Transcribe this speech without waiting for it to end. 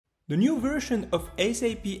The new version of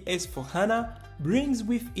SAP S for HANA brings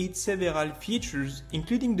with it several features,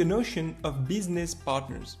 including the notion of business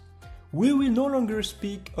partners. We will no longer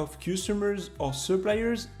speak of customers or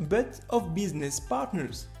suppliers, but of business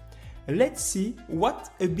partners. Let's see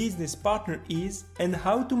what a business partner is and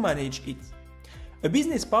how to manage it. A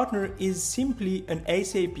business partner is simply an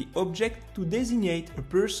SAP object to designate a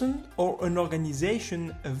person or an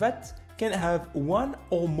organization that can have one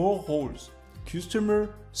or more roles: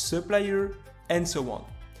 customer, supplier, and so on.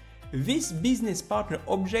 This business partner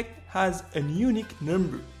object has a unique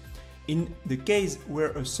number. In the case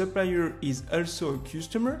where a supplier is also a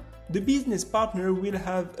customer, the business partner will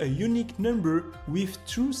have a unique number with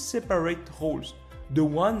two separate roles, the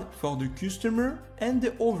one for the customer and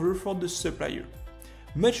the other for the supplier.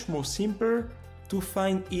 Much more simple to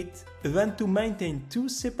find it than to maintain two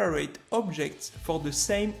separate objects for the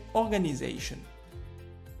same organization.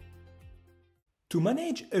 To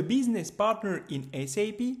manage a business partner in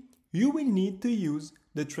SAP, you will need to use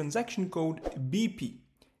the transaction code BP.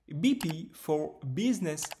 BP for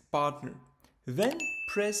business partner. Then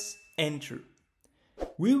press Enter.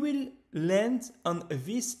 We will land on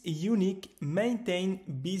this unique Maintain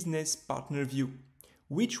Business Partner view,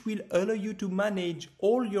 which will allow you to manage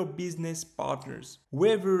all your business partners,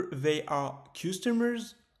 whether they are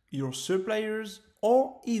customers, your suppliers,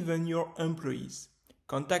 or even your employees,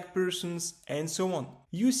 contact persons, and so on.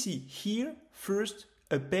 You see here first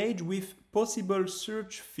a page with possible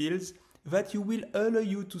search fields that you will allow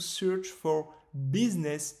you to search for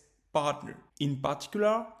business partner. In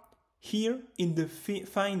particular, here in the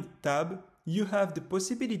Find tab, you have the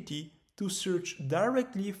possibility to search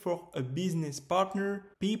directly for a business partner,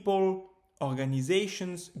 people,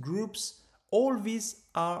 organizations, groups. All these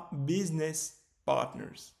are business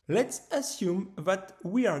partners. Let's assume that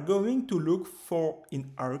we are going to look for,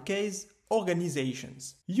 in our case,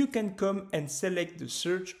 organizations. You can come and select the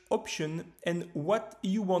search option and what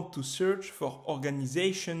you want to search for: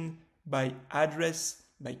 organization, by address,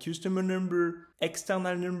 by customer number,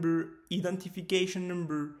 external number, identification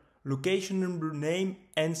number, location number, name,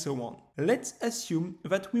 and so on. Let's assume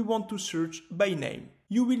that we want to search by name.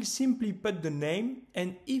 You will simply put the name,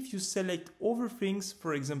 and if you select other things,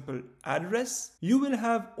 for example address, you will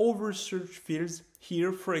have other search fields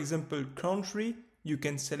here. For example, country, you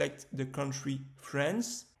can select the country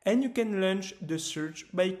France, and you can launch the search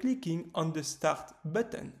by clicking on the Start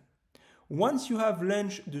button. Once you have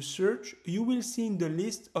launched the search, you will see in the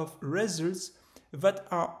list of results that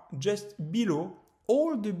are just below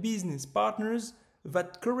all the business partners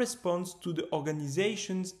that corresponds to the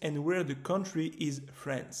organizations and where the country is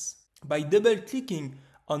France. By double-clicking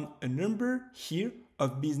on a number here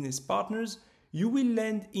of business partners, you will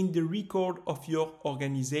land in the record of your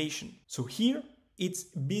organization. So here it's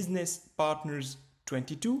business partners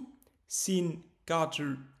 22, Sin,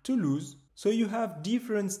 Carter, Toulouse. So you have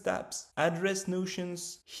different tabs: address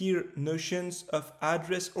notions, here notions of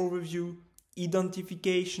address overview,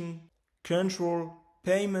 identification, control,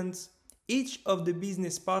 payments. Each of the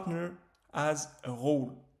business partner has a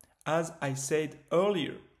role. As I said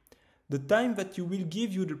earlier, the time that you will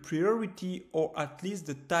give you the priority, or at least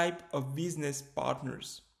the type of business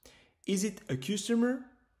partners. Is it a customer?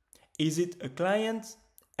 Is it a client?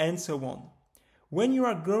 And so on. When you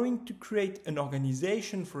are going to create an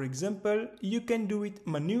organization, for example, you can do it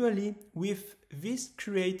manually with this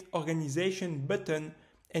Create Organization button,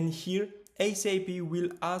 and here SAP will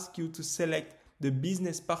ask you to select the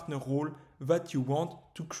business partner role that you want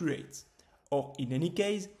to create. Or in any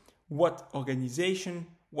case, what organization,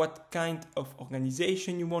 what kind of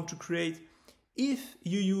organization you want to create. If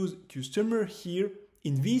you use customer here,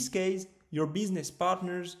 in this case, your business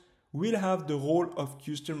partners will have the role of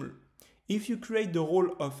customer. If you create the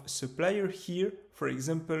role of supplier here, for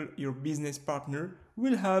example, your business partner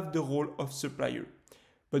will have the role of supplier.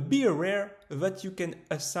 But be aware that you can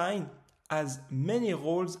assign as many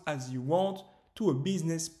roles as you want to a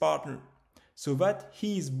business partner, so that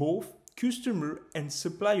he is both customer and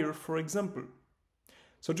supplier, for example.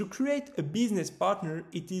 So to create a business partner,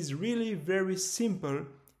 it is really very simple.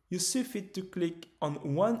 You simply to click on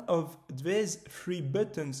one of these three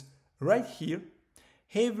buttons right here.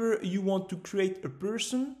 Either you want to create a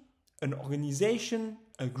person, an organization,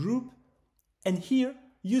 a group, and here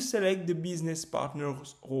you select the business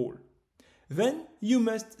partner's role. Then you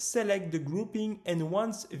must select the grouping, and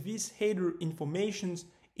once this header information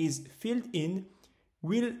is filled in,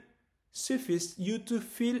 will suffice you to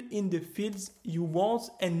fill in the fields you want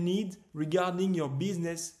and need regarding your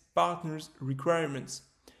business partner's requirements.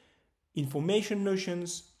 Information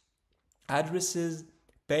notions, addresses,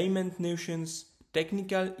 payment notions,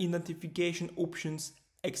 technical identification options,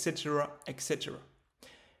 etc., etc.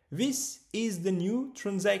 This is the new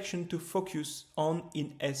transaction to focus on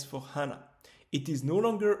in S/4HANA. It is no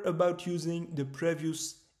longer about using the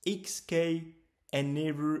previous XK and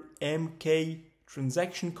never MK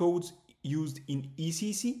transaction codes used in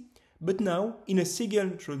ECC, but now in a single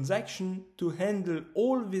transaction to handle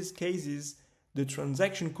all these cases, the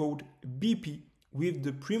transaction code BP with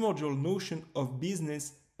the primordial notion of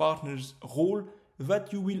business partner's role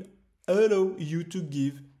that you will allow you to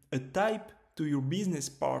give a type to your business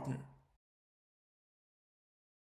partner.